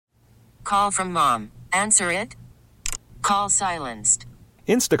Call from mom. Answer it. Call silenced.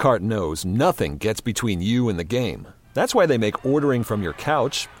 Instacart knows nothing gets between you and the game. That's why they make ordering from your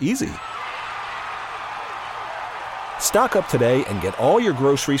couch easy. Stock up today and get all your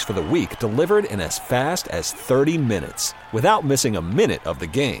groceries for the week delivered in as fast as 30 minutes without missing a minute of the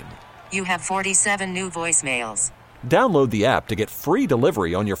game. You have 47 new voicemails. Download the app to get free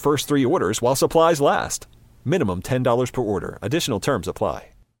delivery on your first 3 orders while supplies last. Minimum $10 per order. Additional terms apply.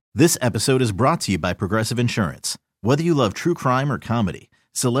 This episode is brought to you by Progressive Insurance. Whether you love true crime or comedy,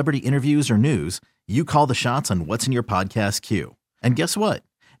 celebrity interviews or news, you call the shots on what's in your podcast queue. And guess what?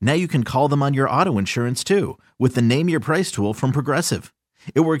 Now you can call them on your auto insurance too with the Name Your Price tool from Progressive.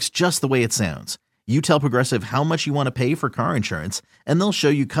 It works just the way it sounds. You tell Progressive how much you want to pay for car insurance, and they'll show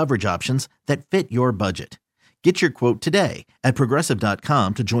you coverage options that fit your budget. Get your quote today at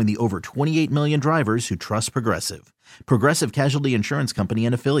Progressive.com to join the over 28 million drivers who trust Progressive. Progressive Casualty Insurance Company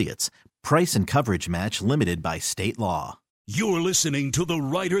and Affiliates. Price and coverage match limited by state law. You're listening to the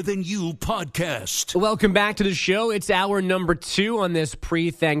Reiter Than You podcast. Welcome back to the show. It's hour number 2 on this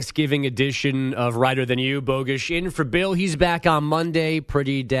pre-Thanksgiving edition of Reiter Than You. Bogusch in for Bill. He's back on Monday.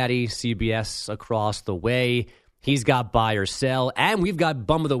 Pretty Daddy CBS across the way. He's got buy or sell, and we've got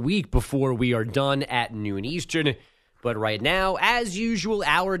bum of the week before we are done at noon Eastern. But right now, as usual,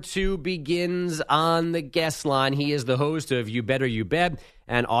 hour 2 begins on the guest line. He is the host of You Better You Bet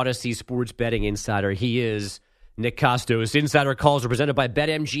and Audacy Sports Betting Insider. He is Nick Kostos. Insider calls are presented by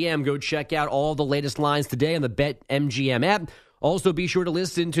BetMGM. Go check out all the latest lines today on the BetMGM app. Also, be sure to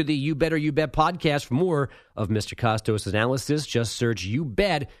listen to the You Better You Bet podcast for more of Mr. Kostos' analysis. Just search You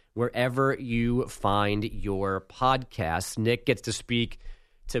Bet wherever you find your podcasts. Nick gets to speak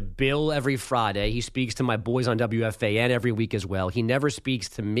to Bill every Friday. He speaks to my boys on WFAN every week as well. He never speaks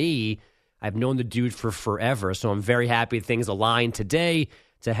to me. I've known the dude for forever, so I'm very happy things align today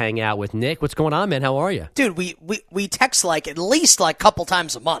to hang out with Nick. What's going on, man? How are you? Dude, we text like at least like a couple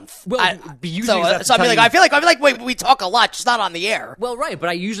times a month. Well, I feel like we talk a lot, just not on the air. Well, right, but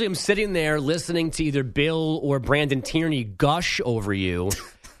I usually am sitting there listening to either Bill or Brandon Tierney gush over you,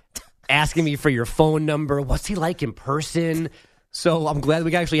 asking me for your phone number. What's he like in person? So I'm glad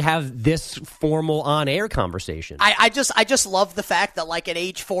we can actually have this formal on-air conversation. I just love the fact that like at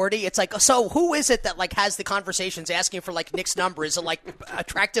age 40, it's like, so who is it that like has the conversations asking for like Nick's number? Is it like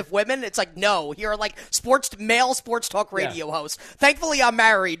attractive women? It's like, no, you're like male sports talk radio host. Thankfully I'm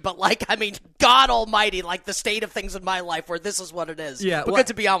married, but like, I mean, God almighty, like the state of things in my life where this is what it is. Yeah, but good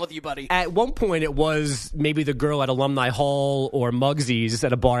to be on with you, buddy. At one point it was maybe the girl at Alumni Hall or Muggsy's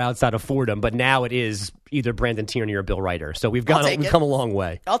at a bar outside of Fordham, but now it is either Brandon Tierney or Bill Reiter. So we've come a long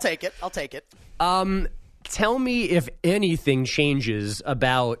way. I'll take it. Tell me if anything changes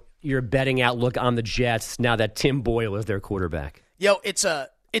about your betting outlook on the Jets now that Tim Boyle is their quarterback. Yo, it's a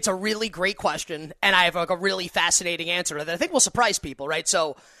really great question, and I have like a really fascinating answer that I think will surprise people, right?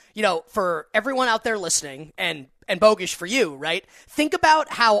 So, you know, for everyone out there listening, and Bogusch for you, right? Think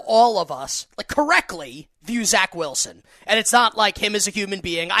about how all of us, like, correctly view Zach Wilson. And it's not like him as a human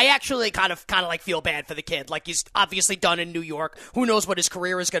being. I actually kind of like feel bad for the kid. Like, he's obviously done in New York. Who knows what his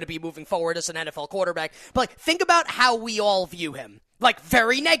career is going to be moving forward as an NFL quarterback. But like, think about how we all view him. Like,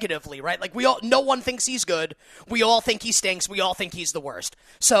 very negatively, right? Like, no one thinks he's good. We all think he stinks. We all think he's the worst.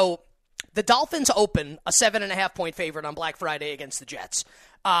 So the Dolphins open a 7.5-point favorite on Black Friday against the Jets.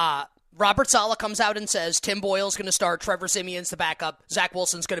 Robert Saleh comes out and says Tim Boyle's going to start, Trevor Siemian's the backup, Zach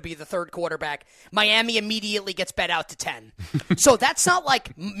Wilson's going to be the third quarterback. Miami immediately gets bet out to 10. So that's not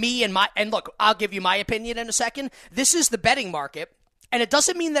like me and look, I'll give you my opinion in a second. This is the betting market, and it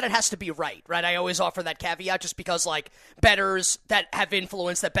doesn't mean that it has to be right? I always offer that caveat just because like bettors that have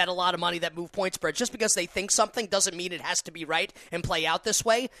influence, that bet a lot of money, that move point spreads, just because they think something doesn't mean it has to be right and play out this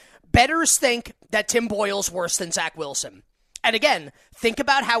way. Bettors think that Tim Boyle's worse than Zach Wilson. And again, think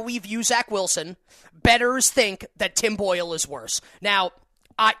about how we view Zach Wilson. Bettors think that Tim Boyle is worse. Now,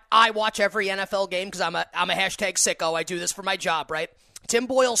 I watch every NFL game because I'm a hashtag sicko. I do this for my job, right? Tim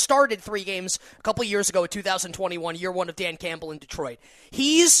Boyle started 3 games a couple of years ago in 2021, year 1 of Dan Campbell in Detroit.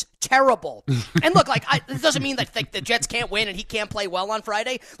 He's terrible. And look, like, it doesn't mean that the Jets can't win and he can't play well on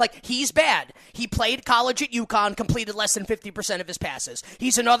Friday. Like, he's bad. He played college at UConn, completed less than 50% of his passes.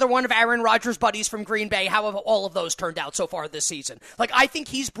 He's another one of Aaron Rodgers' buddies from Green Bay. How have all of those turned out so far this season? Like, I think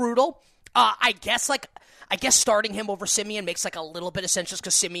he's brutal. I guess starting him over Siemian makes like a little bit of sense just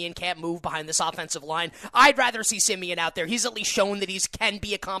because Siemian can't move behind this offensive line. I'd rather see Siemian out there. He's at least shown that he can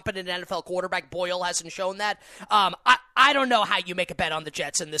be a competent NFL quarterback. Boyle hasn't shown that. I don't know how you make a bet on the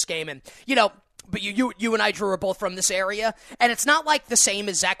Jets in this game. And, you know, but you and I, Drew, are both from this area, and it's not like the same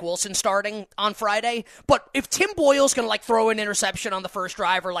as Zach Wilson starting on Friday. But if Tim Boyle's going to like throw an interception on the first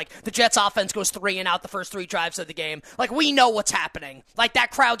drive, or like the Jets offense goes 3 and out the first 3 drives of the game, like we know what's happening. Like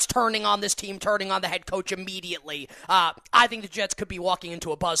that crowd's turning on this team, turning on the head coach immediately. I think the Jets could be walking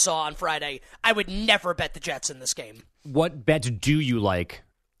into a buzzsaw on Friday. I would never bet the Jets in this game. What bets do you like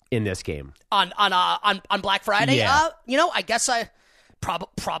in this game? On Black Friday? Yeah. I guess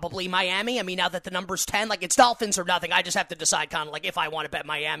probably Miami. I mean, now that the number's 10, like it's Dolphins or nothing. I just have to decide kind of like if I want to bet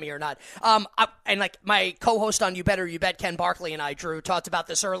Miami or not. And like my co-host on You Bet or You Bet, Ken Barkley, and I, Drew, talked about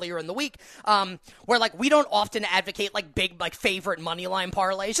this earlier in the week, where like we don't often advocate like big like favorite money line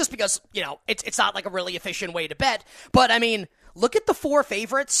parlays just because, it's not like a really efficient way to bet. But I mean, look at the 4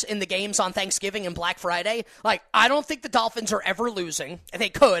 favorites in the games on Thanksgiving and Black Friday. Like, I don't think the Dolphins are ever losing. They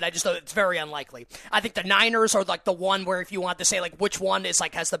could. I just know it's very unlikely. I think the Niners are like the one where if you want to say like which one is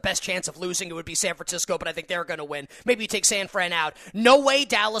like has the best chance of losing, it would be San Francisco, but I think they're going to win. Maybe you take San Fran out. No way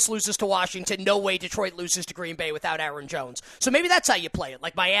Dallas loses to Washington. No way Detroit loses to Green Bay without Aaron Jones. So maybe that's how you play it.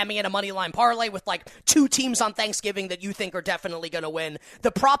 Like Miami and a money line parlay with like 2 teams on Thanksgiving that you think are definitely going to win.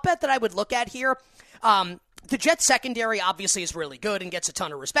 The prop bet that I would look at here, the Jets secondary obviously is really good and gets a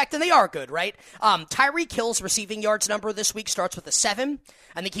ton of respect, and they are good, right? Tyreek Hill's receiving yards number this week starts with a 7.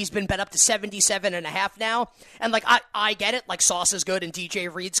 I think he's been bet up to 77.5 now. And, like, I get it. Like, Sauce is good and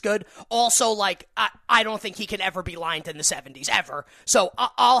DJ Reed's good. Also, like, I don't think he can ever be lined in the 70s, ever. So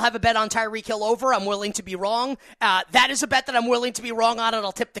I'll have a bet on Tyreek Hill over. I'm willing to be wrong. That is a bet that I'm willing to be wrong on, and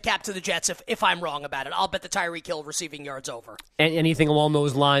I'll tip the cap to the Jets if I'm wrong about it. I'll bet the Tyreek Hill receiving yards over. And anything along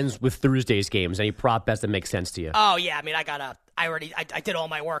those lines with Thursday's games? Any prop bets that make sense to you? Oh, yeah. I mean, I did all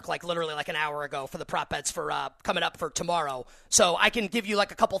my work like literally like an hour ago for the prop bets for coming up for tomorrow. So I can give you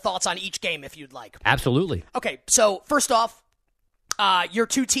like a couple thoughts on each game if you'd like. Absolutely. Okay, so first off, your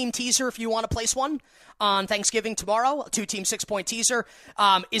 2-team teaser if you want to place one on Thanksgiving tomorrow, a 2-team 6-point teaser,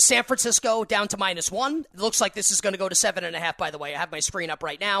 is San Francisco down to -1. It looks like this is going to go to 7.5, by the way. I have my screen up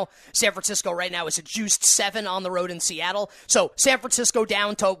right now. San Francisco right now is a juiced 7 on the road in Seattle. So San Francisco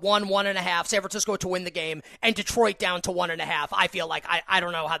down to 1.5, San Francisco to win the game, and Detroit down to 1.5. I feel like I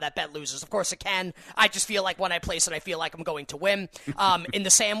don't know how that bet loses. Of course it can. I just feel like when I place it, I feel like I'm going to win. In the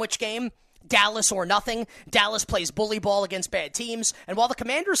sandwich game, Dallas or nothing. Dallas plays bully ball against bad teams. And while the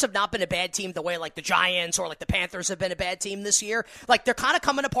Commanders have not been a bad team the way like the Giants or like the Panthers have been a bad team this year, like they're kind of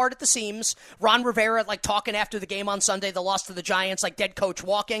coming apart at the seams. Ron Rivera like talking after the game on Sunday, the loss to the Giants, like dead coach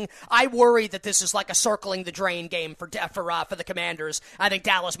walking. I worry that this is like a circling the drain game for the Commanders. I think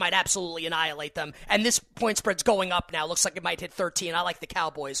Dallas might absolutely annihilate them. And this point spread's going up now. Looks like it might hit 13. I like the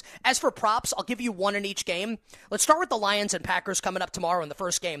Cowboys. As for props, I'll give you one in each game. Let's start with the Lions and Packers coming up tomorrow in the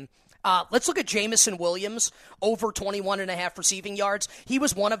first game. Let's look at Jameson Williams, over 21.5 receiving yards. He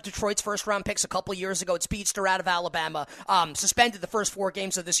was one of Detroit's first-round picks a couple years ago. It's speedster out of Alabama. Suspended the first 4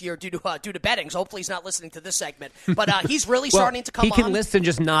 games of this year due to betting, so hopefully he's not listening to this segment. But he's really starting to come on. He can listen,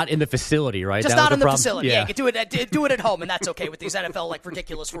 just not in the facility, right? Just not in the facility. Yeah, you can do it at home, and that's okay with these NFL like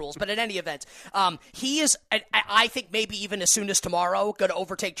ridiculous rules. But in any event, he is, I think maybe even as soon as tomorrow, going to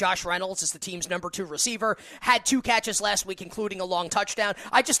overtake Josh Reynolds as the team's number 2 receiver. Had 2 catches last week, including a long touchdown.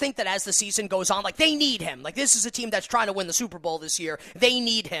 I just think that as the season goes on, like they need him. Like this is a team that's trying to win the Super Bowl this year. They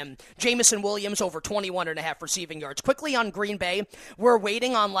need him. Jameson Williams over 21.5 receiving yards. Quickly on Green Bay, we're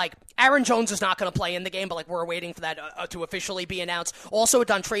waiting on like Aaron Jones is not going to play in the game, but like we're waiting for that to officially be announced. Also,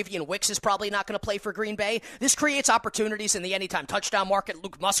 Dontravian Wicks is probably not going to play for Green Bay. This creates opportunities in the anytime touchdown market.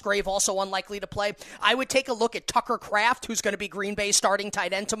 Luke Musgrave also unlikely to play. I would take a look at Tucker Kraft, who's going to be Green Bay's starting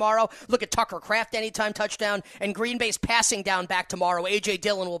tight end tomorrow. Look at Tucker Kraft anytime touchdown, and Green Bay's passing down back tomorrow. A.J.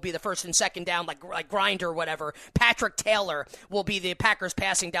 Dillon will be the first and second down, like Grinder or whatever. Patrick Taylor will be the Packers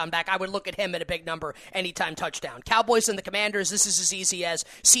passing down back. I would look at him at a big number anytime touchdown. Cowboys and the Commanders, this is as easy as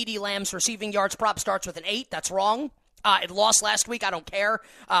CeeDee Lamb's receiving yards prop starts with an 8. That's wrong. It lost last week. I don't care.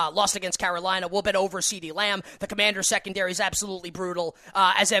 Lost against Carolina. We'll bet over CeeDee Lamb. The Commander secondary is absolutely brutal,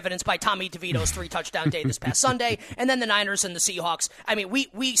 as evidenced by Tommy DeVito's 3-touchdown day this past Sunday. And then the Niners and the Seahawks. I mean,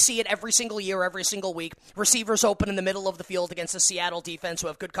 we see it every single year, every single week. Receivers open in the middle of the field against the Seattle defense who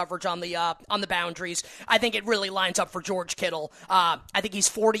have good coverage on the boundaries. I think it really lines up for George Kittle. I think he's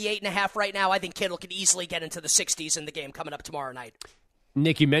 48.5 right now. I think Kittle could easily get into the 60s in the game coming up tomorrow night.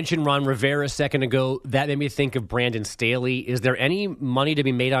 Nick, you mentioned Ron Rivera a second ago. That made me think of Brandon Staley. Is there any money to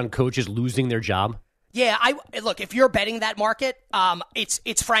be made on coaches losing their job? Yeah, look, if you're betting that market,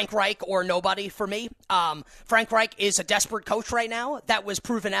 it's Frank Reich or nobody for me. Frank Reich is a desperate coach right now. That was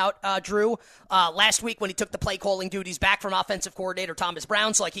proven out, Drew, last week when he took the play calling duties back from offensive coordinator Thomas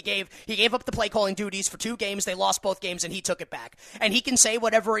Brown. So like he gave up the play calling duties for 2 games. They lost both games and he took it back. And he can say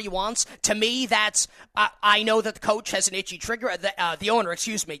whatever he wants. To me, that's I know that the coach has an itchy trigger. The owner,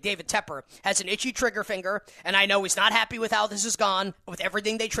 David Tepper, has an itchy trigger finger, and I know he's not happy with how this has gone, with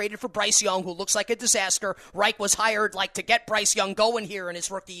everything they traded for Bryce Young, who looks like a disaster. Reich was hired to get Bryce Young going here in his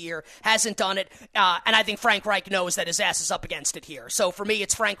rookie year, hasn't done it, and I think Frank Reich knows that his ass is up against it here. So for me,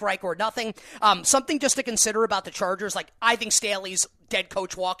 it's Frank Reich or nothing. Something just to consider about the Chargers, I think Staley's dead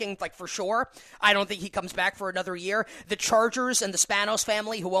coach walking, for sure. I don't think he comes back for another year. The Chargers and the Spanos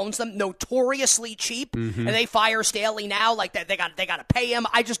family, who owns them, notoriously cheap, and they fire Staley now. They got to pay him.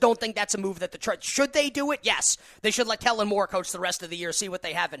 I just don't think that's a move that the Chargers should they do it. Yes, they should let Kellen Moore coach the rest of the year, see what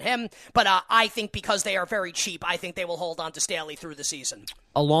they have in him. But I think because they are very cheap, I think they will hold on to Staley through the season.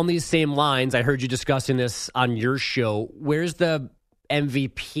 Along these same lines, I heard you discussing this on your show. Where's the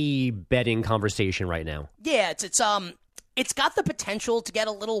MVP betting conversation right now? Yeah, it's got the potential to get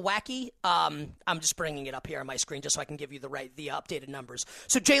a little wacky. I'm just bringing it up here on my screen just so I can give you the updated numbers.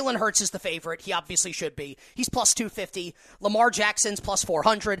 So Jalen Hurts is the favorite. He obviously should be. He's plus 250. Lamar Jackson's plus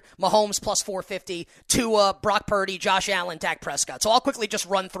 400. Mahomes plus 450. Tua, Brock Purdy, Josh Allen, Dak Prescott. So I'll quickly just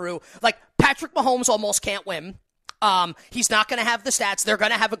run through. Patrick Mahomes almost can't win. He's not going to have the stats. They're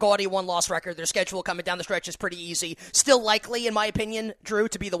going to have a gaudy 1-loss record. Their schedule coming down the stretch is pretty easy. Still likely, in my opinion, Drew,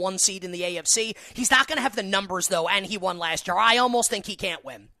 to be the 1 seed in the AFC. He's not going to have the numbers, though, and he won last year. I almost think he can't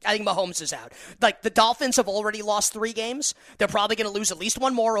win. I think Mahomes is out. The Dolphins have already lost 3 games. They're probably going to lose at least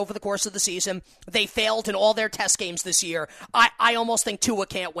 1 more over the course of the season. They failed in all their test games this year. I almost think Tua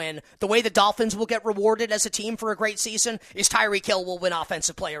can't win. The way the Dolphins will get rewarded as a team for a great season is Tyreek Hill will win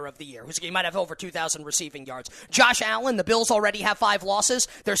Offensive Player of the Year. He might have over 2,000 receiving yards. Josh Allen, the Bills already have 5 losses.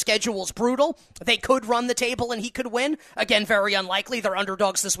 Their schedule's brutal. They could run the table and he could win. Again, very unlikely. They're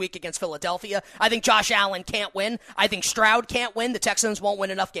underdogs this week against Philadelphia. I think Josh Allen can't win. I think Stroud can't win. The Texans won't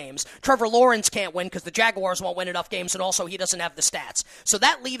win enough games. Trevor Lawrence can't win because the Jaguars won't win enough games, and also he doesn't have the stats. So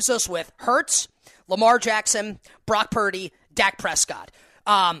that leaves us with Hurts, Lamar Jackson, Brock Purdy, Dak Prescott.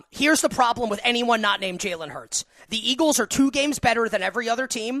 Here's the problem with anyone not named Jalen Hurts. The Eagles are 2 games better than every other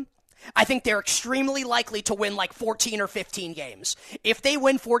team. I think they're extremely likely to win 14 or 15 games. If they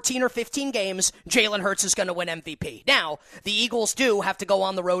win 14 or 15 games, Jalen Hurts is going to win MVP. Now, the Eagles do have to go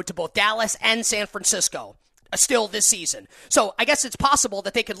on the road to both Dallas and San Francisco still this season. So I guess it's possible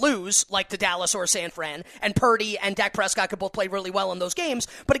that they could lose to Dallas or San Fran, and Purdy and Dak Prescott could both play really well in those games.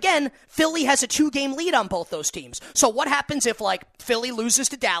 But again, Philly has a 2-game lead on both those teams. So what happens if Philly loses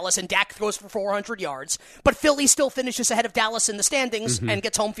to Dallas and Dak throws for 400 yards, but Philly still finishes ahead of Dallas in the standings and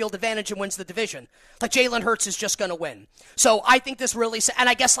gets home field advantage and wins the division? Jalen Hurts is just going to win. So I think this really, and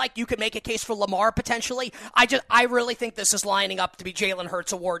I guess you could make a case for Lamar potentially. I really think this is lining up to be Jalen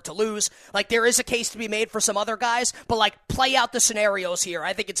Hurts' award to lose. There is a case to be made for some other guys, but play out the scenarios here.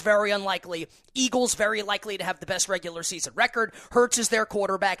 I think it's very unlikely. Eagles very likely to have the best regular season record. Hurts is their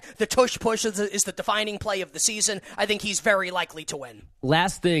quarterback. The tush push is the defining play of the season. I think he's very likely to win.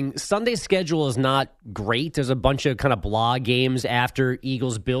 Last thing, Sunday's schedule is not great. There's a bunch of kind of blah games after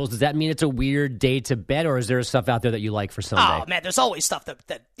Eagles-Bills. Does that mean it's a weird day to bet, or is there stuff out there that you like for Sunday? Oh, man, there's always stuff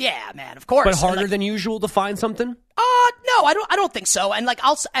that yeah, man, of course. But harder than usual to find something? No, I don't think so. And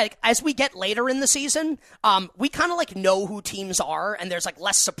as we get later in the season, we kind of know who teams are, and there's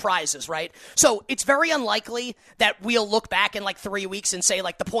less surprises, right? So it's very unlikely that we'll look back in 3 weeks and say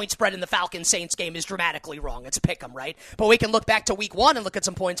the point spread in the Falcons-Saints game is dramatically wrong. It's a pick 'em, right? But we can look back to week 1 and look at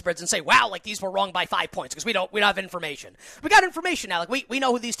some point spreads and say, wow, these were wrong by 5 points because we don't have information. We got information now. We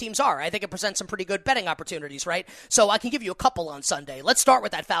know who these teams are. I think it presents some pretty good betting opportunities, right? So I can give you a couple on Sunday. Let's start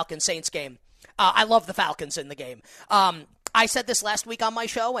with that Falcons-Saints game. I love the Falcons in the game. I said this last week on my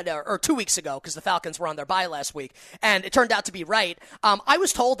show, or 2 weeks ago, because the Falcons were on their bye last week, and it turned out to be right. I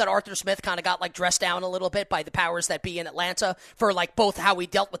was told that Arthur Smith kind of got dressed down a little bit by the powers that be in Atlanta for both how he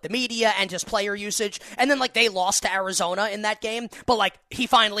dealt with the media and just player usage, and then they lost to Arizona in that game, but he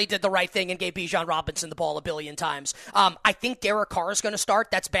finally did the right thing and gave Bijan Robinson the ball a billion times. I think Derek Carr is going to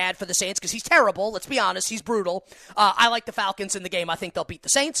start. That's bad for the Saints because he's terrible. Let's be honest, he's brutal. I like the Falcons in the game. I think they'll beat the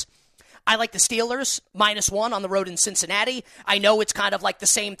Saints. I like the Steelers, -1 on the road in Cincinnati. I know it's kind of the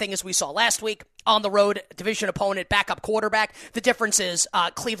same thing as we saw last week. on the road, division opponent, backup quarterback. The difference is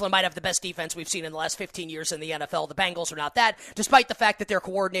Cleveland might have the best defense we've seen in the last 15 years in the NFL. The Bengals are not that, despite the fact that they're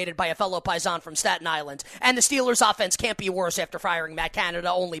coordinated by a fellow Paisan from Staten Island. And the Steelers' offense can't be worse after firing Matt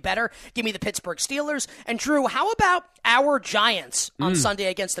Canada, only better. Give me the Pittsburgh Steelers. And Drew, how about our Giants on Sunday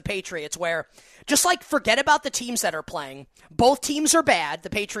against the Patriots, where just like forget about the teams that are playing. Both teams are bad,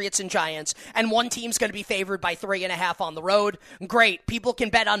 the Patriots and Giants, and one team's going to be favored by 3.5 on the road. Great. People can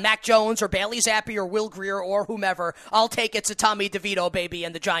bet on Mac Jones or Bailey Zappi or Will Grier or whomever. I'll take it's a Tommy DeVito, baby,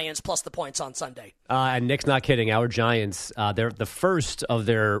 and the Giants plus the points on Sunday. And Nick's not kidding. Our Giants, they're the first of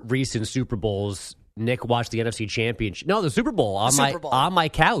their recent Super Bowls. Nick watched the NFC Championship. No, the Super Bowl on my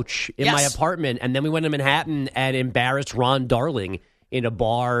couch in my apartment, and then we went to Manhattan and embarrassed Ron Darling in a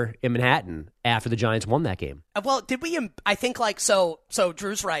bar in Manhattan after the Giants won that game. Well, did we? I think so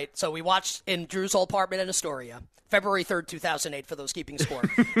Drew's right. So we watched in Drew's old apartment in Astoria. February 3rd, 2008, for those keeping score.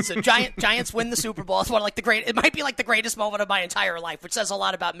 So Giants win the Super Bowl. It's it might be like the greatest moment of my entire life, which says a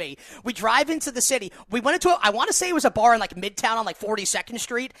lot about me. We drive into the city. We went into I want to say it was a bar in like Midtown on like 42nd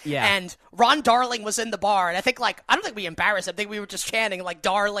Street. Yeah. And Ron Darling was in the bar. And I don't think we embarrassed him. I think we were just chanting like,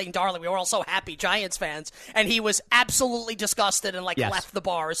 Darling, Darling. We were all so happy Giants fans. And he was absolutely disgusted and left the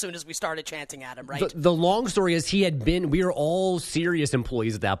bar as soon as we started chanting at him, right? The long story is we were all serious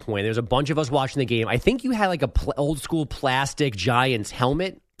employees at that point. There's a bunch of us watching the game. I think you had like a old school plastic Giants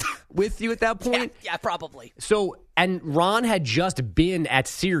helmet with you at that point. Yeah, probably. So, and Ron had just been at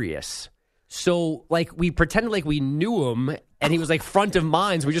Sirius. So, we pretended like we knew him, and he was front of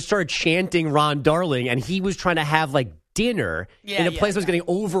mind. So we just started chanting Ron Darling, and he was trying to have dinner in a place that was getting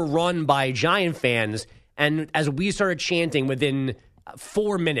overrun by Giant fans. And as we started chanting, within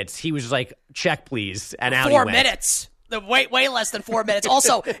 4 minutes, he was just like, check, please. And out 4 minutes. Way less than 4 minutes.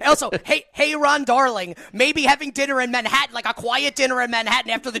 Also, hey, Ron Darling, maybe having dinner in Manhattan, like a quiet dinner in Manhattan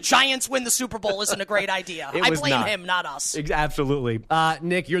after the Giants win the Super Bowl isn't a great idea. I blame him, not us. Absolutely.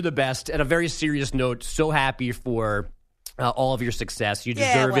 Nick, you're the best. And a very serious note, so happy for all of your success. You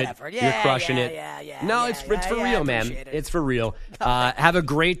deserve it. You're crushing it. It's for real, man. It's for real. Have a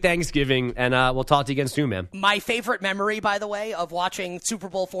great Thanksgiving, and we'll talk to you again soon, man. My favorite memory, by the way, of watching Super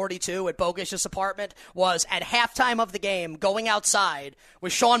Bowl 42 at Bogusch's apartment was at halftime of the game, going outside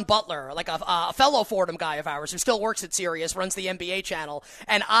with Sean Butler, like a fellow Fordham guy of ours who still works at Sirius, runs the NBA channel,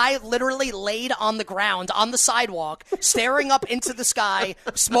 and I literally laid on the ground on the sidewalk, staring up into the sky,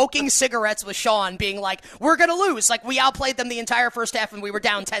 smoking cigarettes with Sean, being like, we're going to lose. We outplayed them the entire first half, and we were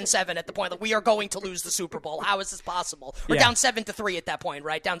down 10-7 at the point. We are going to lose the Super Bowl. How is this possible? We're down 7-3 at that point,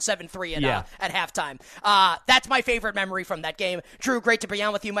 right? Down 7-3 at halftime. That's my favorite memory from that game. Drew, great to be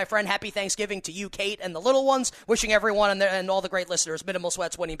on with you, my friend. Happy Thanksgiving to you, Kate, and the little ones. Wishing everyone and all the great listeners minimal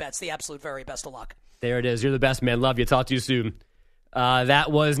sweats, winning bets, the absolute very best of luck. There it is. You're the best, man. Love you. Talk to you soon.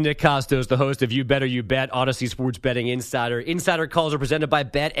 That was Nick Kostos, the host of You Better You Bet, Audacy Sports Betting Insider. Insider calls are presented by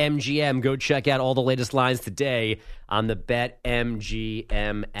BetMGM. Go check out all the latest lines today on the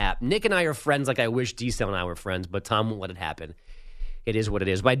BetMGM app. Nick and I are friends like I wish D-Cell and I were friends, but Tom won't let it happen. It is what it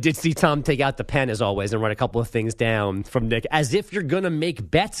is. But I did see Tom take out the pen, as always, and write a couple of things down from Nick, as if you're going to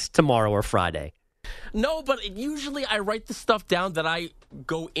make bets tomorrow or Friday. No, but usually I write the stuff down that I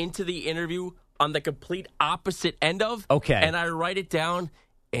go into the interview on the complete opposite end of. Okay. And I write it down,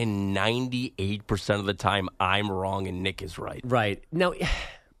 and 98% of the time I'm wrong and Nick is right. Right. Now,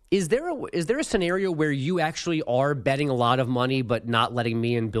 is there a scenario where you actually are betting a lot of money but not letting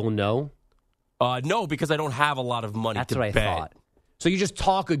me and Bill know? No, because I don't have a lot of money That's to what bet. I thought. So you just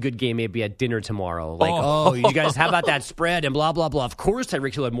talk a good game maybe at dinner tomorrow. You guys, how about that spread and blah, blah, blah. Of course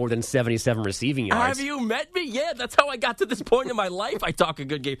Tyreek Hill had more than 77 receiving yards. Have you met me? Yeah, that's how I got to this point in my life. I talk a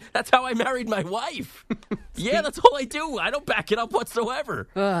good game. That's how I married my wife. Yeah, that's all I do. I don't back it up whatsoever.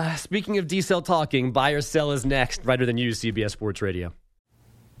 Speaking of D-Cell talking, buy or sell is next. Writer than you, CBS Sports Radio.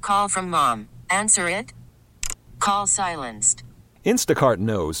 Call from mom. Answer it. Call silenced. Instacart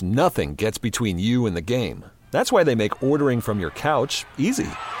knows nothing gets between you and the game. That's why they make ordering from your couch easy.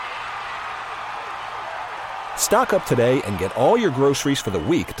 Stock up today and get all your groceries for the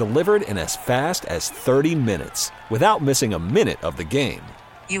week delivered in as fast as 30 minutes without missing a minute of the game.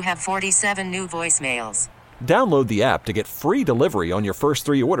 You have 47 new voicemails. Download the app to get free delivery on your first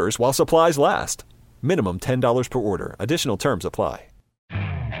 3 orders while supplies last. Minimum $10 per order. Additional terms apply.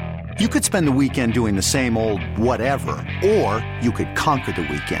 You could spend the weekend doing the same old whatever, or you could conquer the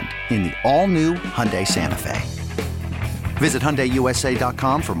weekend in the all-new Hyundai Santa Fe. Visit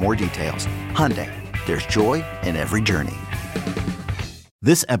HyundaiUSA.com for more details. Hyundai, there's joy in every journey.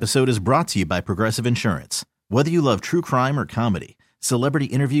 This episode is brought to you by Progressive Insurance. Whether you love true crime or comedy, celebrity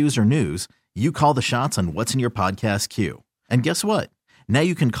interviews or news, you call the shots on what's in your podcast queue. And guess what? Now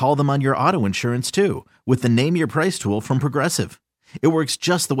you can call them on your auto insurance too with the Name Your Price tool from Progressive. It works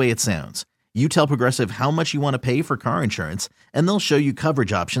just the way it sounds. You tell Progressive how much you want to pay for car insurance, and they'll show you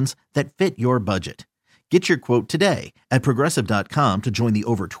coverage options that fit your budget. Get your quote today at Progressive.com to join the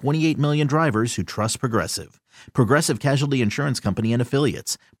over 28 million drivers who trust Progressive. Progressive Casualty Insurance Company and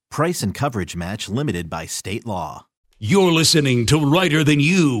Affiliates. Price and coverage match limited by state law. You're listening to Reiter Than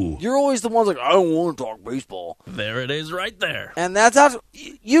You. You're always the ones like, I don't want to talk baseball. There it is right there. And that's how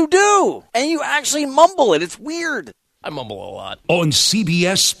you do. And you actually mumble it. It's weird. I mumble a lot. On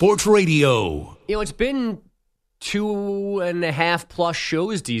CBS Sports Radio. You know, it's been 2.5 plus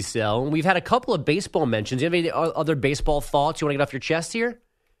shows, D-Cell, and we've had a couple of baseball mentions. Do you have any other baseball thoughts you want to get off your chest here?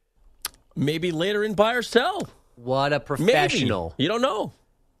 Maybe later in buy or sell. What a professional. Maybe. You don't know.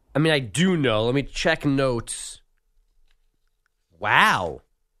 I mean, I do know. Let me check notes. Wow.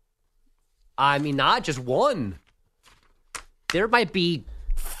 I mean, not just one. There might be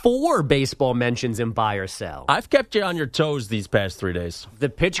 4 baseball mentions in buy or sell. I've kept you on your toes these past 3 days. The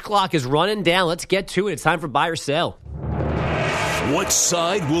pitch clock is running down. Let's get to it. It's time for buy or sell. What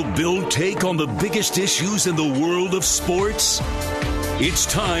side will Bill take on the biggest issues in the world of sports? It's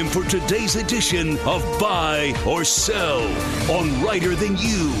time for today's edition of Buy or Sell on Reiter Than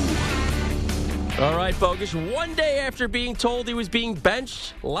You. All right, Bogusch. One day after being told he was being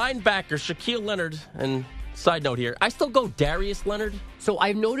benched, linebacker Shaquille Leonard, and side note here, I still go Darius Leonard. So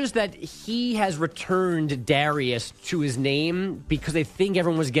I've noticed that he has returned Darius to his name because I think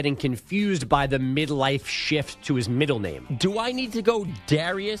everyone was getting confused by the midlife shift to his middle name. Do I need to go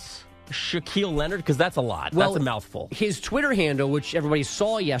Darius Shaquille Leonard? Because that's a lot. That's a mouthful. His Twitter handle, which everybody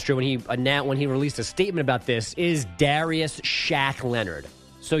saw yesterday when he released a statement about this, is Darius Shaq Leonard.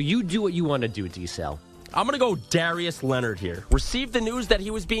 So you do what you want to do, D-Cell. I'm going to go Darius Leonard here. Received the news that he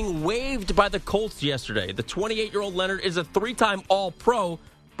was being waived by the Colts yesterday. The 28-year-old Leonard is a 3-time All-Pro,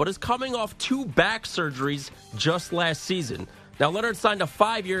 but is coming off 2 back surgeries just last season. Now, Leonard signed a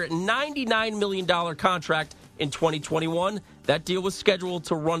 5-year, $99 million contract in 2021. That deal was scheduled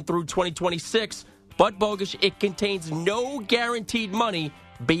to run through 2026, but Bogusch, it contains no guaranteed money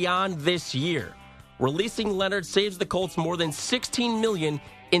beyond this year. Releasing Leonard saves the Colts more than $16 million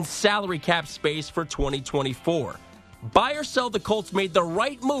in salary cap space for 2024. Buy or sell, the Colts made the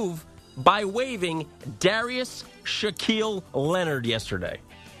right move by waiving Darius Shaquille Leonard yesterday.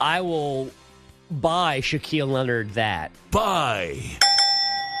 I will buy Shaquille Leonard that. Buy.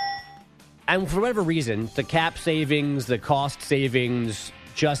 And for whatever reason, the cap savings, the cost savings,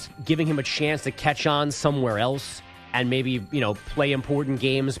 just giving him a chance to catch on somewhere else and maybe, play important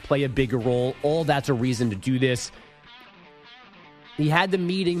games, play a bigger role, all that's a reason to do this. He had the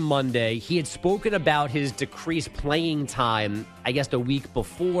meeting Monday. He had spoken about his decreased playing time, I guess, the week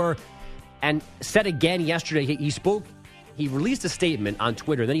before, and said again yesterday. He released a statement on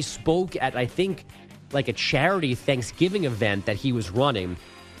Twitter. Then he spoke at, I think, like a charity Thanksgiving event that he was running,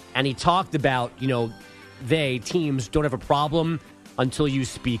 and he talked about, teams don't have a problem until you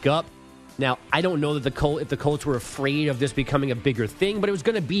speak up. Now, I don't know that if the Colts were afraid of this becoming a bigger thing, but it was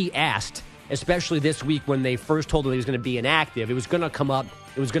going to be asked, especially this week when they first told him he was going to be inactive. It was going to come up.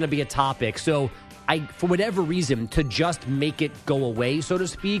 It was going to be a topic. So, for whatever reason, to just make it go away, so to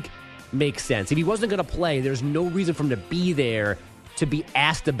speak, makes sense. If he wasn't going to play, there's no reason for him to be there, to be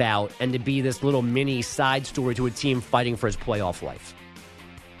asked about, and to be this little mini side story to a team fighting for his playoff life.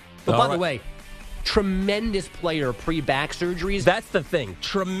 But by the way, tremendous player pre-back surgeries. That's the thing.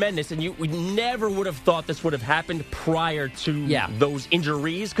 Tremendous. And we never would have thought this would have happened prior to those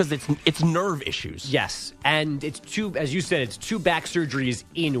injuries because it's nerve issues. Yes. And it's 2, as you said, it's 2 back surgeries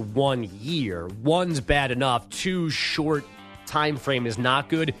in 1 year. One's bad enough. 2 short time frame is not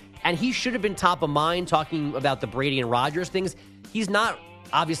good. And he should have been top of mind talking about the Brady and Rodgers things. He's not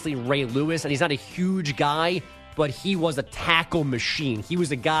obviously Ray Lewis, and he's not a huge guy, but he was a tackle machine. He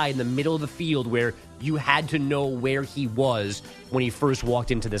was a guy in the middle of the field where you had to know where he was when he first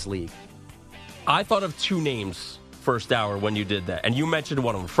walked into this league. I thought of 2 names first hour when you did that, and you mentioned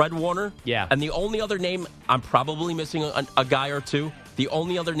one of them, Fred Warner. Yeah. And the only other name, I'm probably missing a guy or 2. The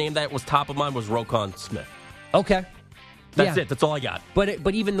only other name that was top of mind was Roquan Smith. Okay. That's it. That's all I got.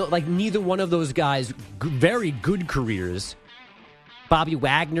 But even though, neither one of those guys, very good careers. Bobby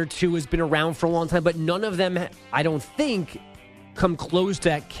Wagner, too, has been around for a long time, but none of them, I don't think, come close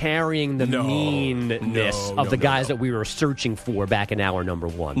to carrying the meanness of the guys that we were searching for back in hour number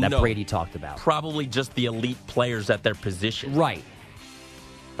 1 that Brady talked about. Probably just the elite players at their position. Right.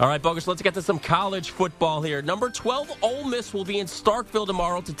 All right, Bogusch, let's get to some college football here. Number 12, Ole Miss will be in Starkville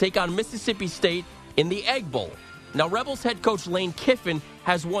tomorrow to take on Mississippi State in the Egg Bowl. Now, Rebels head coach Lane Kiffin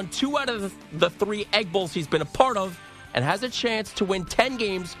has won 2 out of the 3 Egg Bowls he's been a part of, and has a chance to win 10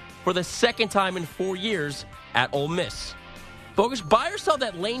 games for the second time in 4 years at Ole Miss. Bogusch, buy or sell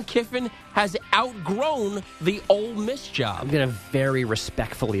that Lane Kiffin has outgrown the Ole Miss job? I'm going to very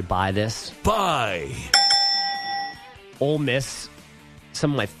respectfully buy this. Buy. Ole Miss,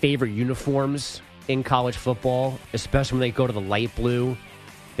 some of my favorite uniforms in college football, especially when they go to the light blue.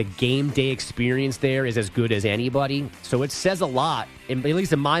 The game day experience there is as good as anybody. So it says a lot, at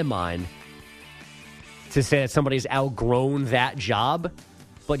least in my mind, to say that somebody's outgrown that job.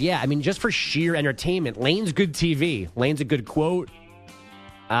 But yeah, I mean, just for sheer entertainment, Lane's good TV. Lane's a good quote.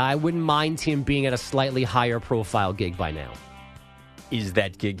 I wouldn't mind him being at a slightly higher profile gig by now. Is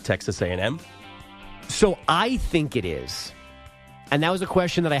that gig Texas A&M? So I think it is. And that was a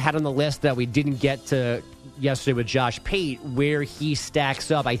question that I had on the list that we didn't get to yesterday with Josh Pate, where he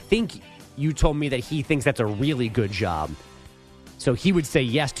stacks up. I think you told me that he thinks that's a really good job. So he would say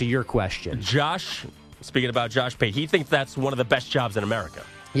yes to your question. Josh, speaking about Josh Pate, he thinks that's one of the best jobs in America.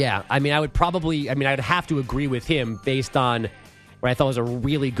 Yeah, I mean, I'd have to agree with him based on what I thought was a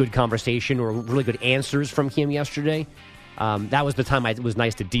really good conversation or really good answers from him yesterday. That was the time it was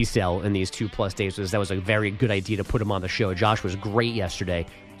nice to decel in these 2+ days. That was a very good idea to put him on the show. Josh was great yesterday.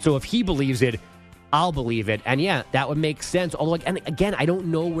 So if he believes it, I'll believe it. And yeah, that would make sense. Although, and again, I don't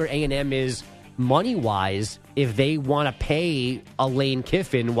know where A&M is money-wise if they want to pay a Lane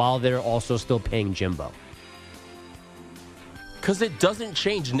Kiffin while they're also still paying Jimbo. Because it doesn't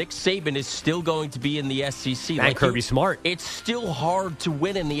change. Nick Saban is still going to be in the SEC. And Kirby Smart. It's still hard to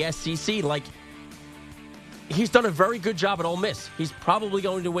win in the SEC. He's done a very good job at Ole Miss. He's probably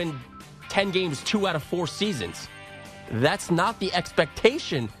going to win 10 games 2 out of 4 seasons. That's not the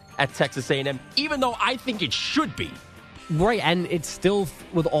expectation at Texas A&M, even though I think it should be. Right, and it's still,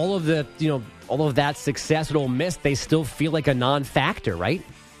 with all of that success at Ole Miss, they still feel like a non-factor, right?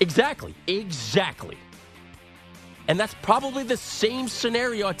 Exactly. And that's probably the same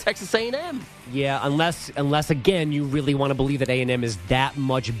scenario at Texas A&M. Yeah, unless again, you really want to believe that A&M is that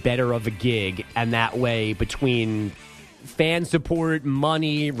much better of a gig, and that way, between fan support,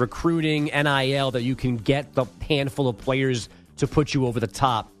 money, recruiting, NIL, that you can get the handful of players to put you over the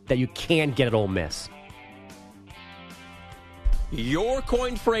top that you can't get at Ole Miss. Your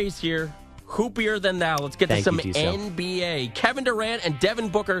coined phrase here, hoopier than thou. Let's get to some NBA. Kevin Durant and Devin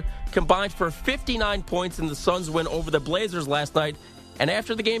Booker combined for 59 points in the Suns' win over the Blazers last night. And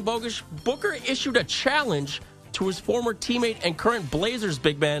after the game, Bogusch, Booker issued a challenge to his former teammate and current Blazers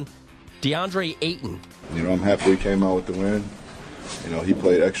big man, DeAndre Ayton. I'm happy he came out with the win. He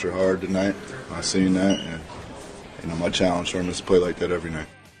played extra hard tonight. I seen that, and my challenge for him is to play like that every night.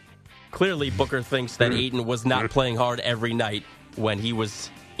 Clearly, Booker thinks that Ayton was not playing hard every night when he was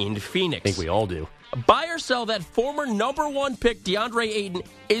in Phoenix. I think we all do. Buy or sell that former number 1 pick DeAndre Ayton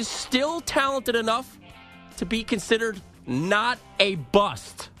is still talented enough to be considered not a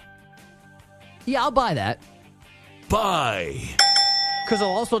bust. Yeah, I'll buy that. Buy. Because I'll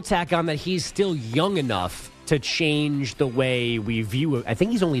also tack on that he's still young enough to change the way we view it. I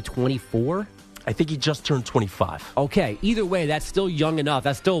think he's only 24. I think he just turned 25. Okay, either way, that's still young enough.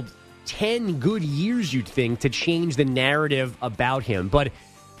 That's still 10 good years, you'd think, to change the narrative about him. But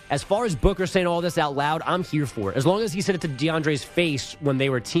as far as Booker saying all this out loud, I'm here for it. As long as he said it to DeAndre's face when they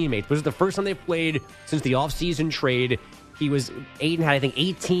were teammates. This was the first time they played since the offseason trade. Ayton had, I think,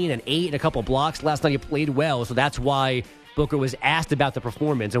 18 and 8 and a couple blocks. Last night he played well, so that's why Booker was asked about the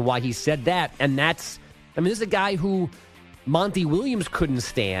performance and why he said that. And this is a guy who Monty Williams couldn't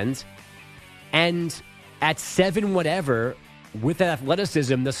stand. And at 7 whatever, with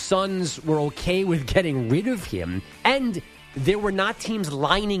athleticism, the Suns were okay with getting rid of him. And there were not teams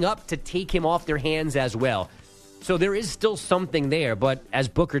lining up to take him off their hands as well. So there is still something there. But as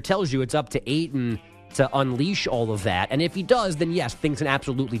Booker tells you, it's up to Ayton to unleash all of that. And if he does, then yes, things can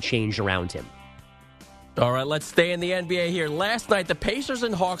absolutely change around him. All right, let's stay in the NBA here. Last night, the Pacers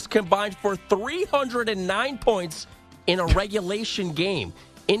and Hawks combined for 309 points in a regulation game.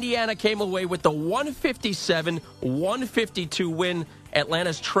 Indiana came away with the 157-152 win.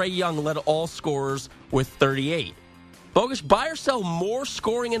 Atlanta's Trae Young led all scorers with 38. Bogusch, buy or sell more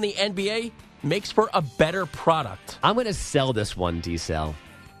scoring in the NBA makes for a better product. I'm going to sell this one, D-Cell.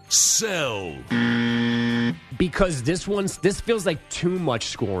 Sell. Because this feels like too much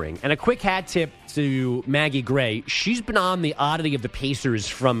scoring. And a quick hat tip to Maggie Gray. She's been on the oddity of the Pacers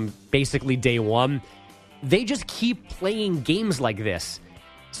from basically day one. They just keep playing games like this.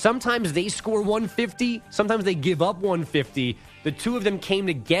 Sometimes they score 150. Sometimes they give up 150. The two of them came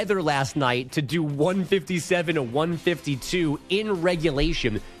together last night to do 157 and 152 in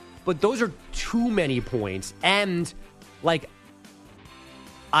regulation. But those are too many points. And,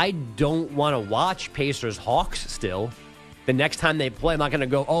 I don't want to watch Pacers-Hawks still. The next time they play, I'm not going to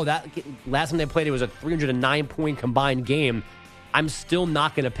go, that last time they played, it was a 309-point combined game. I'm still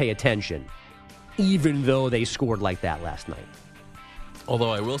not going to pay attention, even though they scored like that last night.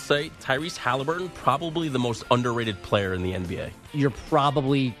 Although I will say, Tyrese Halliburton, probably the most underrated player in the NBA. You're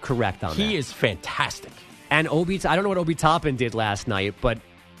probably correct on that. He is fantastic. And I don't know what Obi Toppin did last night, but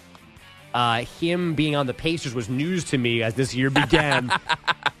him being on the Pacers was news to me as this year began.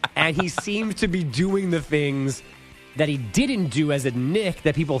 And he seems to be doing the things that he didn't do as a Knick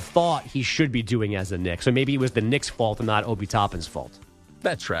that people thought he should be doing as a Knick. So maybe it was the Knicks' fault and not Obi Toppin's fault.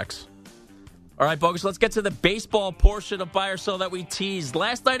 That tracks. All right, Bogusch, let's get to the baseball portion of Buy or Sell that we teased.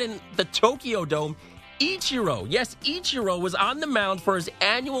 Last night in the Tokyo Dome, Ichiro was on the mound for his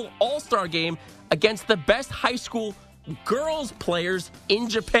annual All-Star game against the best high school girls players in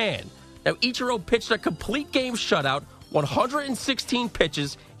Japan. Now, Ichiro pitched a complete game shutout, 116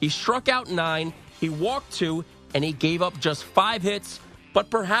 pitches. He struck out 9, he walked 2, and he gave up just 5 hits.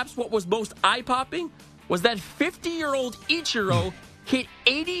 But perhaps what was most eye-popping was that 50-year-old Ichiro hit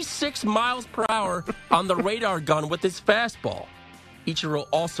 86 miles per hour on the radar gun with his fastball. Ichiro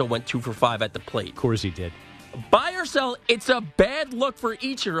also went 2 for 5 at the plate. Of course he did. Buy or sell, it's a bad look for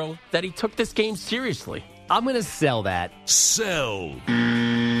Ichiro that he took this game seriously. I'm going to sell that. Sell.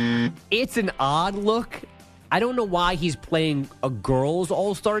 It's an odd look. I don't know why he's playing a girls'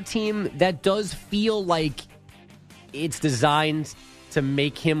 all-star team. That does feel like it's designed to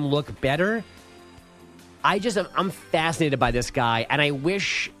make him look better. I'm fascinated by this guy, and I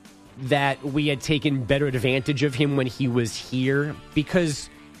wish that we had taken better advantage of him when he was here, because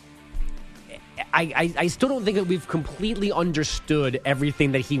I still don't think that we've completely understood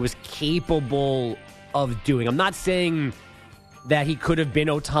everything that he was capable of doing. I'm not saying that he could have been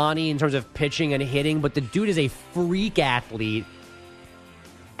Ohtani in terms of pitching and hitting, but the dude is a freak athlete.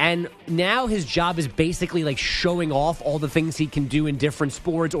 And now his job is basically like showing off all the things he can do in different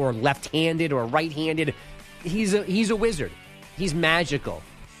sports, or left-handed or right-handed. He's a wizard. He's magical.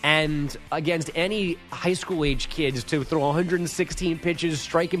 And against any high school age kids to throw 116 pitches,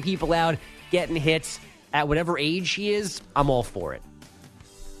 striking people out, getting hits at whatever age he is, I'm all for it.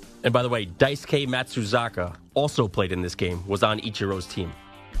 And by the way, Daisuke Matsuzaka also played in this game, was on Ichiro's team.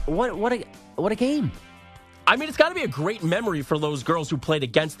 What a game. I mean, it's got to be a great memory for those girls who played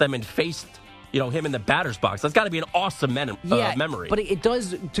against them and faced, him in the batter's box. That's got to be an awesome memory. But it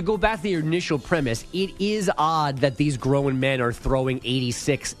does, to go back to your initial premise, it is odd that these grown men are throwing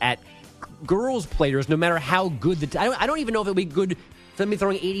 86 at girls players, no matter how good I don't even know if it'll be good for them to be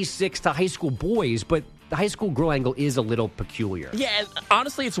throwing 86 to high school boys, but the high school girl angle is a little peculiar. Yeah, and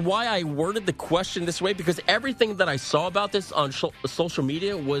honestly, it's why I worded the question this way, because everything that I saw about this on social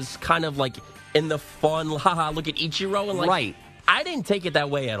media was kind of like in the fun, haha, look at Ichiro, and right. I didn't take it that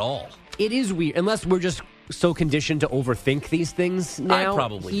way at all. It is weird, unless we're just so conditioned to overthink these things now. I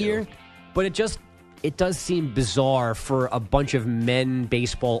probably here. do. But it does seem bizarre for a bunch of men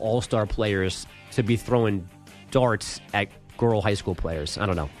baseball all-star players to be throwing darts at girl high school players. I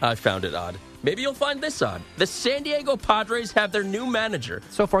don't know. I found it odd. Maybe you'll find this odd. The San Diego Padres have their new manager.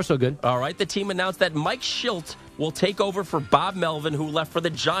 So far, so good. All right, the team announced that Mike Schilt will take over for Bob Melvin, who left for the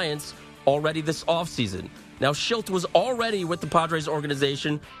Giants already this offseason. Now, Schilt was already with the Padres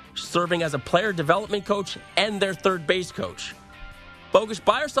organization, serving as a player development coach and their third base coach. Bogusch,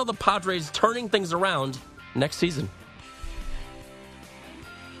 buy or sell the Padres turning things around next season?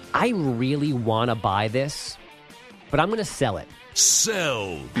 I really want to buy this, but I'm going to sell it.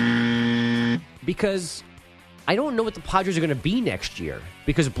 Sell. Because I don't know what the Padres are going to be next year.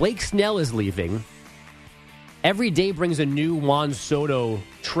 Because Blake Snell is leaving. Every day brings a new Juan Soto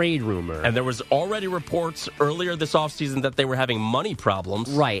trade rumor. And there was already reports earlier this offseason that they were having money problems.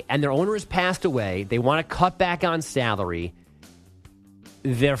 Right, and their owner has passed away. They want to cut back on salary.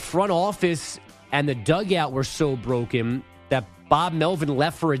 Their front office and the dugout were so broken that Bob Melvin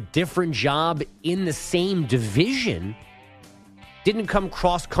left for a different job in the same division. Didn't come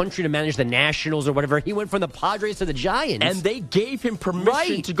cross-country to manage the Nationals or whatever. He went from the Padres to the Giants. And they gave him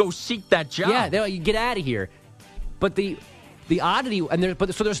permission to go seek that job. Yeah, they're like, you get out of here. But the oddity,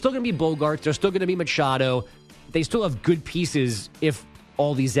 so there's still going to be Bogarts, there's still going to be Machado. They still have good pieces if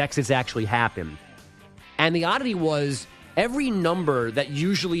all these exits actually happen. And the oddity was, every number that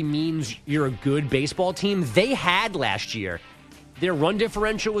usually means you're a good baseball team, they had last year. Their run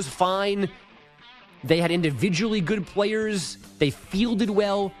differential was fine. They had individually good players. They fielded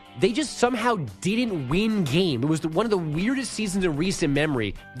well. They just somehow didn't win game. It was one of the weirdest seasons in recent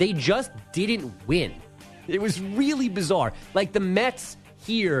memory. They just didn't win. It was really bizarre. Like, the Mets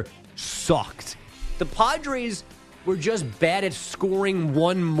here sucked. The Padres were just bad at scoring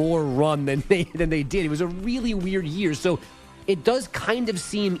one more run than they did. It was a really weird year. So it does kind of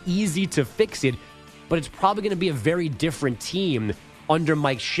seem easy to fix it, but it's probably going to be a very different team under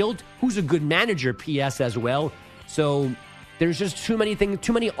Mike Schilt, who's a good manager, P.S. as well. So there's just too many things,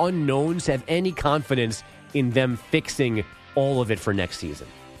 too many unknowns to have any confidence in them fixing all of it for next season.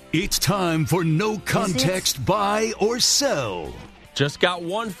 It's time for No Context Buy or Sell. Just got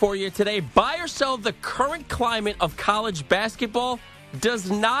one for you today. Buy or sell. The current climate of college basketball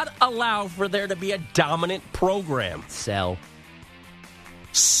does not allow for there to be a dominant program. Sell.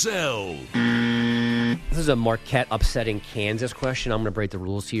 Sell. This is a Marquette upsetting Kansas question. I'm going to break the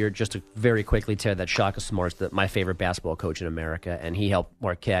rules here just to very quickly tell that Shaka Smart's my favorite basketball coach in America, and he helped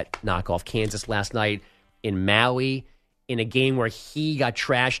Marquette knock off Kansas last night in Maui in a game where he got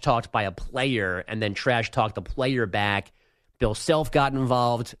trash-talked by a player and then trash-talked the player back. Bill Self got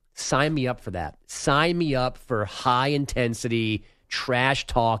involved. Sign me up for that. Sign me up for high-intensity,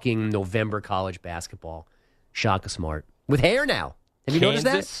 trash-talking November college basketball. Shaka Smart. With hair now. Have you noticed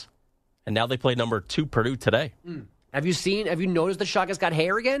that? And now they play number 2 Purdue today. Have you noticed that Shaka's got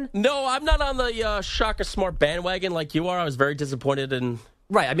hair again? No, I'm not on the Shaka Smart bandwagon like you are. I was very disappointed in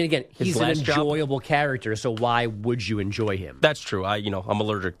Right. I mean, again, he's an last enjoyable character, so why would you enjoy him? That's true. I'm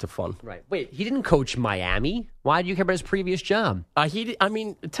allergic to fun. Right. Wait, he didn't coach Miami. Why do you care about his previous job?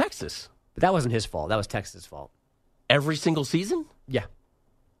 Texas. But that wasn't his fault. That was Texas' fault. Every single season? Yeah.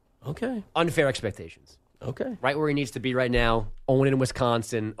 Okay. Unfair expectations. Okay. Right where he needs to be right now, owning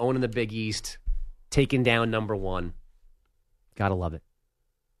Wisconsin, owning the Big East, taking down number 1. Gotta love it.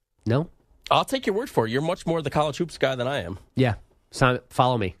 No? I'll take your word for it. You're much more the college hoops guy than I am. Yeah.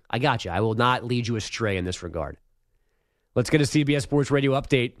 Follow me. I got you. I will not lead you astray in this regard. Let's get a CBS Sports Radio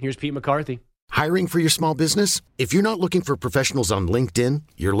update. Here's Pete McCarthy. Hiring for your small business? If you're not looking for professionals on LinkedIn,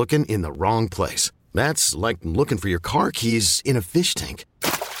 you're looking in the wrong place. That's like looking for your car keys in a fish tank.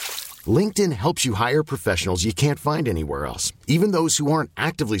 LinkedIn helps you hire professionals you can't find anywhere else, even those who aren't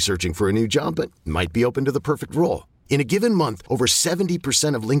actively searching for a new job but might be open to the perfect role. In a given month, over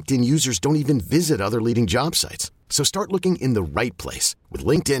 70% of LinkedIn users don't even visit other leading job sites. So start looking in the right place. With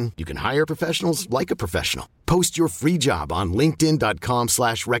LinkedIn, you can hire professionals like a professional. Post your free job on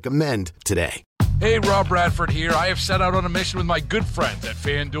linkedin.com/recommend today. Hey, Rob Bradford here. I have set out on a mission with my good friends at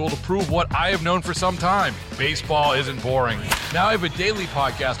FanDuel to prove what I have known for some time. Baseball isn't boring. Now I have a daily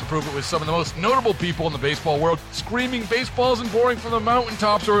podcast to prove it with some of the most notable people in the baseball world, screaming baseball isn't boring from the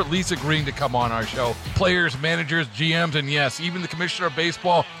mountaintops, or at least agreeing to come on our show. Players, managers, GMs, and yes, even the commissioner of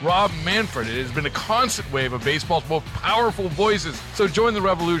baseball, Rob Manfred. It has been a constant wave of baseball's most powerful voices. So join the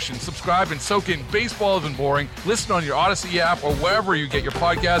revolution. Subscribe and soak in Baseball Isn't Boring. Listen on your Audacy app or wherever you get your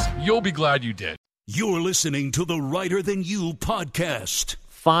podcasts. You'll be glad you did. You're listening to the Reiter Than You podcast.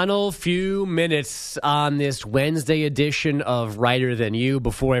 Final few minutes on this Wednesday edition of Reiter Than You.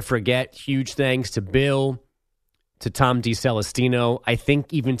 Before I forget, huge thanks to Bill, to Tom DiCelestino, I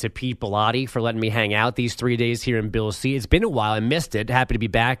think even to Pete Bellotti for letting me hang out these 3 days here in Bill's seat. It's been a while. I missed it. Happy to be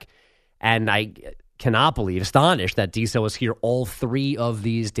back. And I cannot believe, astonished that Diesel was here all 3 of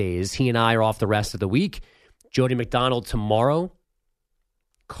these days. He and I are off the rest of the week. Jody McDonald tomorrow.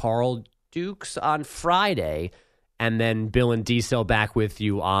 Carl Dukes on Friday, and then Bill and Diesel back with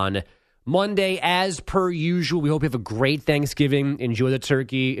you on Monday as per usual. We hope you have a great Thanksgiving. Enjoy the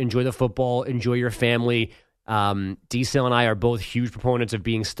turkey, enjoy the football, enjoy your family. Diesel and I are both huge proponents of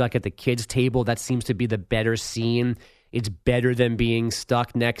being stuck at the kids' table. That seems to be the better scene. It's better than being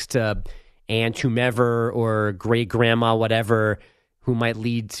stuck next to Aunt whomever or great-grandma, whatever, who might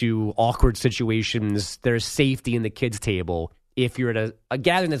lead to awkward situations. There's safety in the kids' table. If you're at a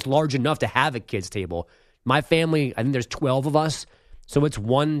gathering that's large enough to have a kids' table. My family, I think there's 12 of us, so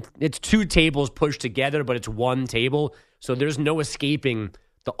it's 2 tables pushed together, but it's 1 table, so there's no escaping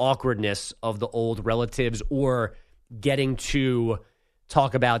the awkwardness of the old relatives or getting to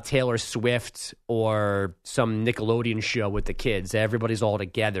talk about Taylor Swift or some Nickelodeon show with the kids. Everybody's all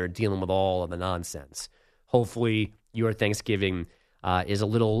together dealing with all of the nonsense. Hopefully your Thanksgiving is a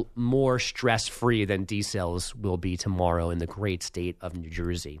little more stress-free than D-Cells will be tomorrow in the great state of New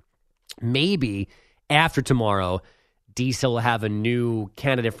Jersey. Maybe after tomorrow, D-Cell will have a new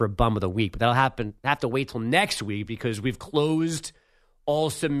candidate for Bum of the Week, but that'll have to wait till next week because we've closed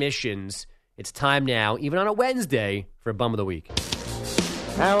all submissions. It's time now, even on a Wednesday, for Bum of the Week.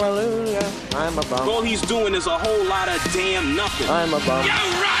 Hallelujah, I'm a bum. All he's doing is a whole lot of damn nothing. I'm a bum. You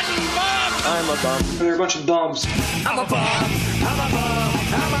rotten bum! I'm a bum. They're a bunch of bums. I'm a bum. I'm a bum.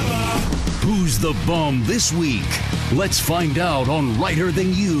 I'm a bum. Who's the bum this week? Let's find out on Reiter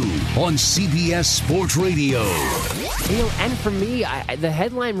Than You on CBS Sports Radio. And for me, the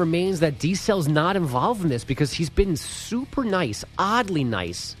headline remains that D-Cell's not involved in this because he's been super nice, oddly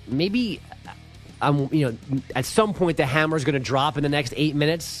nice. Maybe, at some point the hammer's going to drop in the next 8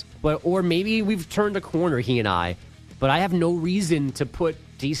 minutes, or maybe we've turned a corner, he and I. But I have no reason to put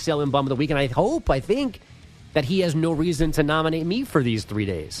D-Cell in Bum of the Week, and I think that he has no reason to nominate me for these 3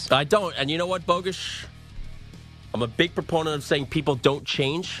 days. I don't. And you know what, Bogusch? I'm a big proponent of saying people don't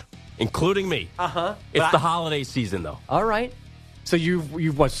change, including me. It's the holiday season, though. All right. So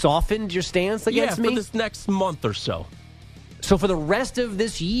you've softened your stance against me? Yeah, for this next month or so. So for the rest of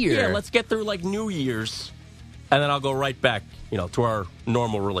this year... Yeah, let's get through, New Year's, and then I'll go right back, to our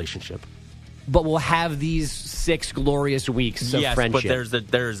normal relationship. But we'll have these 6 glorious weeks of friendship. Yes, but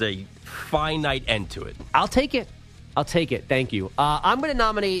there's a finite end to it. I'll take it. Thank you. I'm going to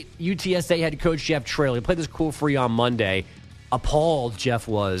nominate UTSA head coach Jeff Traylor. He played this cool for you on Monday. Appalled Jeff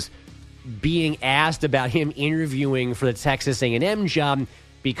was being asked about him interviewing for the Texas A&M job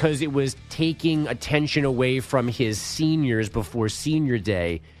because it was taking attention away from his seniors before senior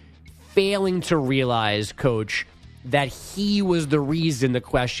day, failing to realize, Coach, that he was the reason the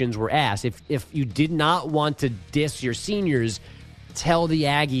questions were asked. If you did not want to diss your seniors, tell the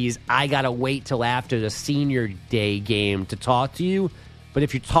Aggies, I got to wait till after the senior day game to talk to you. But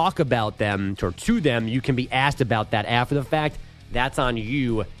if you talk about them or to them, you can be asked about that after the fact. That's on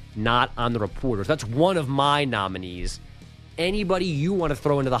you, not on the reporters. That's one of my nominees. Anybody you want to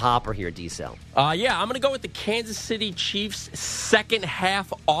throw into the hopper here, D-Cell? Yeah, I'm going to go with the Kansas City Chiefs' second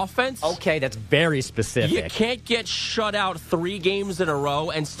half offense. Okay, that's very specific. You can't get shut out 3 games in a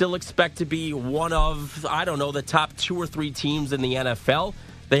row and still expect to be one of, the top 2 or 3 teams in the NFL.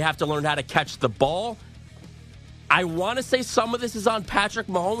 They have to learn how to catch the ball. I want to say some of this is on Patrick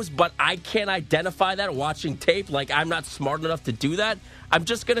Mahomes, but I can't identify that watching tape. I'm not smart enough to do that. I'm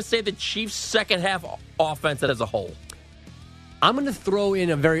just going to say the Chiefs' second half offense as a whole. I'm going to throw in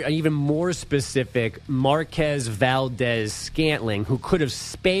an even more specific Marquez Valdez-Scantling, who could have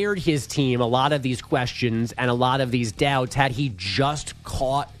spared his team a lot of these questions and a lot of these doubts had he just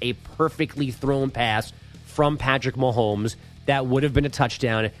caught a perfectly thrown pass from Patrick Mahomes that would have been a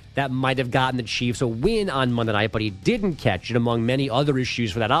touchdown that might have gotten the Chiefs a win on Monday night, but he didn't catch it, among many other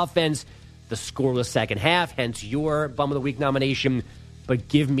issues for that offense. The scoreless second half, hence your Bum of the Week nomination. But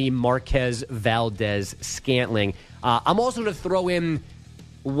give me Marquez Valdez-Scantling. I'm also going to throw in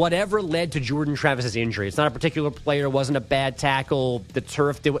whatever led to Jordan Travis's injury. It's not a particular player, wasn't a bad tackle, the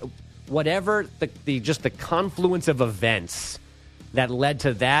turf, whatever, just the confluence of events that led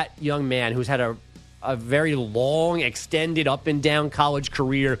to that young man who's had a very long, extended, up-and-down college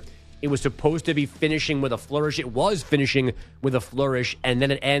career. It was supposed to be finishing with a flourish. It was finishing with a flourish, and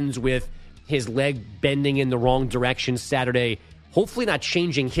then it ends with his leg bending in the wrong direction Saturday. Hopefully not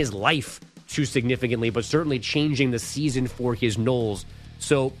changing his life too significantly, but certainly changing the season for his Noles.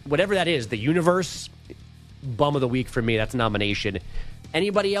 So whatever that is, the universe, Bum of the Week for me, that's a nomination.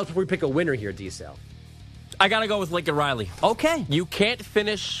 Anybody else before we pick a winner here, D-Cell? I got to go with Lincoln Riley. Okay. You can't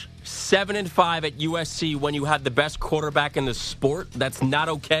finish 7-5 at USC when you have the best quarterback in the sport. That's not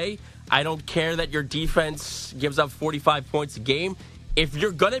okay. I don't care that your defense gives up 45 points a game. If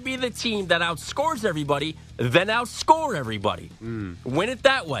you're going to be the team that outscores everybody, then outscore everybody. Win it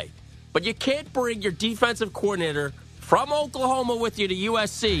that way. But you can't bring your defensive coordinator from Oklahoma with you to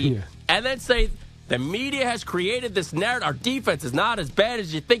USC and then say, the media has created this narrative. Our defense is not as bad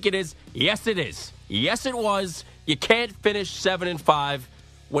as you think it is. Yes, it is. Yes, it was. You can't finish 7-5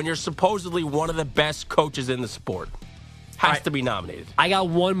 when you're supposedly one of the best coaches in the sport. Has to be nominated. I got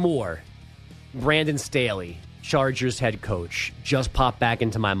one more. Brandon Staley, Chargers head coach, just popped back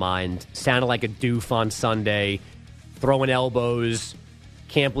into my mind. Sounded like a doof on Sunday, throwing elbows.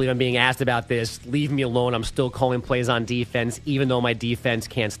 Can't believe I'm being asked about this. Leave me alone. I'm still calling plays on defense, even though my defense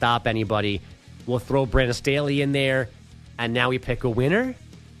can't stop anybody. We'll throw Brandon Staley in there, and now we pick a winner?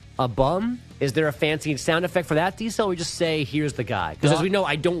 A bum? Is there a fancy sound effect for that, D-Cell? We just say, here's the guy. Because as we know,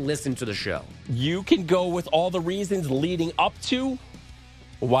 I don't listen to the show. You can go with all the reasons leading up to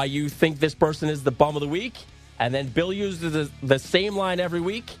why you think this person is the Bum of the Week. And then Bill uses the same line every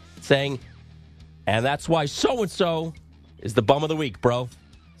week, saying, and that's why so-and-so is the Bum of the Week, bro.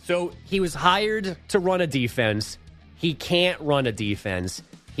 So he was hired to run a defense. He can't run a defense.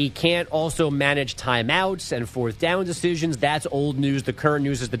 He can't also manage timeouts and fourth down decisions. That's old news. The current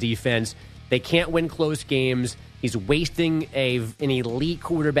news is the defense. They can't win close games. He's wasting an elite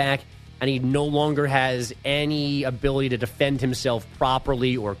quarterback, and he no longer has any ability to defend himself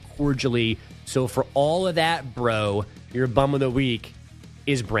properly or cordially. So for all of that, bro, your Bum of the Week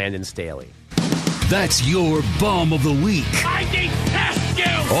is Brandon Staley. That's your Bomb of the Week. I detest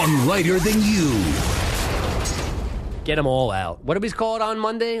you! On Reiter Than You. Get them all out. What did we call it on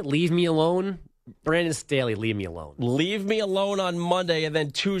Monday? Leave me alone? Brandon Staley, leave me alone. Leave me alone on Monday, and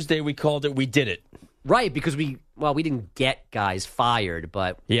then Tuesday we called it We Did It. Right, because we didn't get guys fired,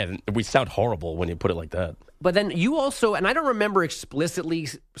 but... Yeah, we sound horrible when you put it like that. But then you also, and I don't remember explicitly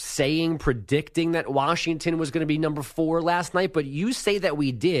predicting that Washington was going to be number 4 last night, but you say that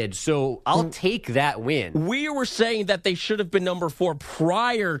we did, so I'll take that win. We were saying that they should have been number 4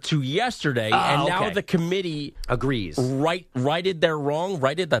 prior to yesterday, and now the committee agrees. Righted their wrong.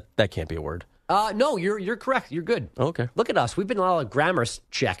 Righted? That can't be a word. No, you're correct. You're good. Okay. Look at us. We've been on a lot of grammar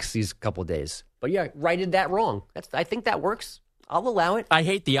checks these couple of days. But yeah, righted that wrong. I think that works. I'll allow it. I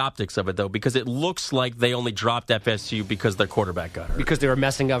hate the optics of it, though, because it looks like they only dropped FSU because their quarterback got hurt. Because they were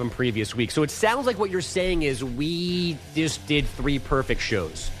messing up in previous weeks. So it sounds like what you're saying is we just did 3 perfect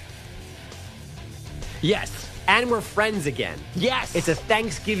shows. Yes. And we're friends again. Yes. It's a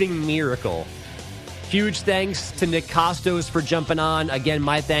Thanksgiving miracle. Huge thanks to Nick Kostos for jumping on. Again,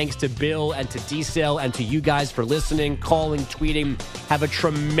 my thanks to Bill and to D-Cell and to you guys for listening, calling, tweeting. Have a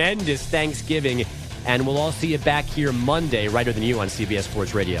tremendous Thanksgiving. And we'll all see you back here Monday, Reiter Than You on CBS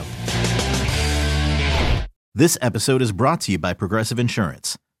Sports Radio. This episode is brought to you by Progressive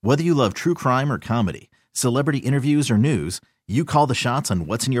Insurance. Whether you love true crime or comedy, celebrity interviews or news, you call the shots on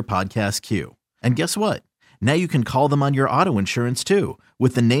what's in your podcast queue. And guess what? Now you can call them on your auto insurance too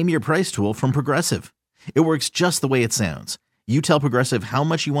with the Name Your Price tool from Progressive. It works just the way it sounds. You tell Progressive how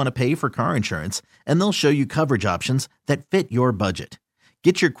much you want to pay for car insurance, and they'll show you coverage options that fit your budget.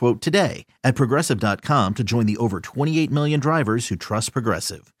 Get your quote today at Progressive.com to join the over 28 million drivers who trust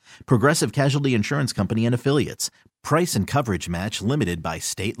Progressive. Progressive Casualty Insurance Company and Affiliates. Price and coverage match limited by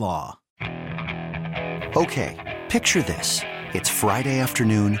state law. Okay, picture this. It's Friday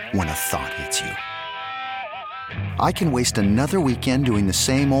afternoon when a thought hits you. I can waste another weekend doing the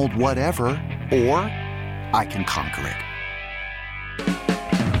same old whatever, or I can conquer it.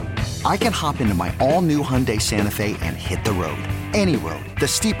 I can hop into my all-new Hyundai Santa Fe and hit the road. Any road. The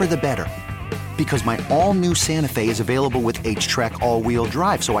steeper, the better. Because my all-new Santa Fe is available with H-Track all-wheel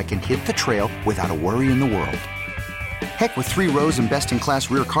drive, so I can hit the trail without a worry in the world. Heck, with 3 rows and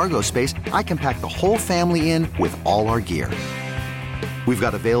best-in-class rear cargo space, I can pack the whole family in with all our gear. We've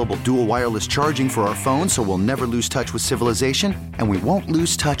got available dual wireless charging for our phones, so we'll never lose touch with civilization, and we won't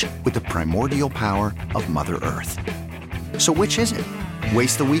lose touch with the primordial power of Mother Earth. So which is it?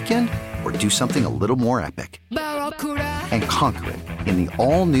 Waste the weekend or do something a little more epic? And conquer it in the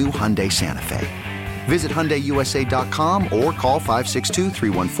all-new Hyundai Santa Fe. Visit HyundaiUSA.com or call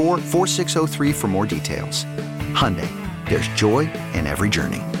 562-314-4603 for more details. Hyundai, there's joy in every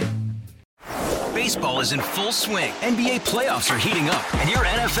journey. Baseball is in full swing. NBA playoffs are heating up, and your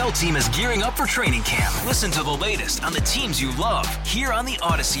NFL team is gearing up for training camp. Listen to the latest on the teams you love here on the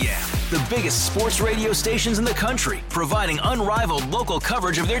Audacy app. The biggest sports radio stations in the country, providing unrivaled local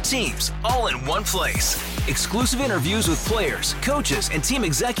coverage of their teams, all in one place. Exclusive interviews with players, coaches, and team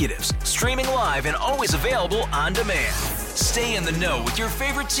executives, streaming live and always available on demand. Stay in the know with your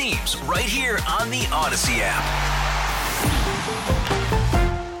favorite teams right here on the Audacy app.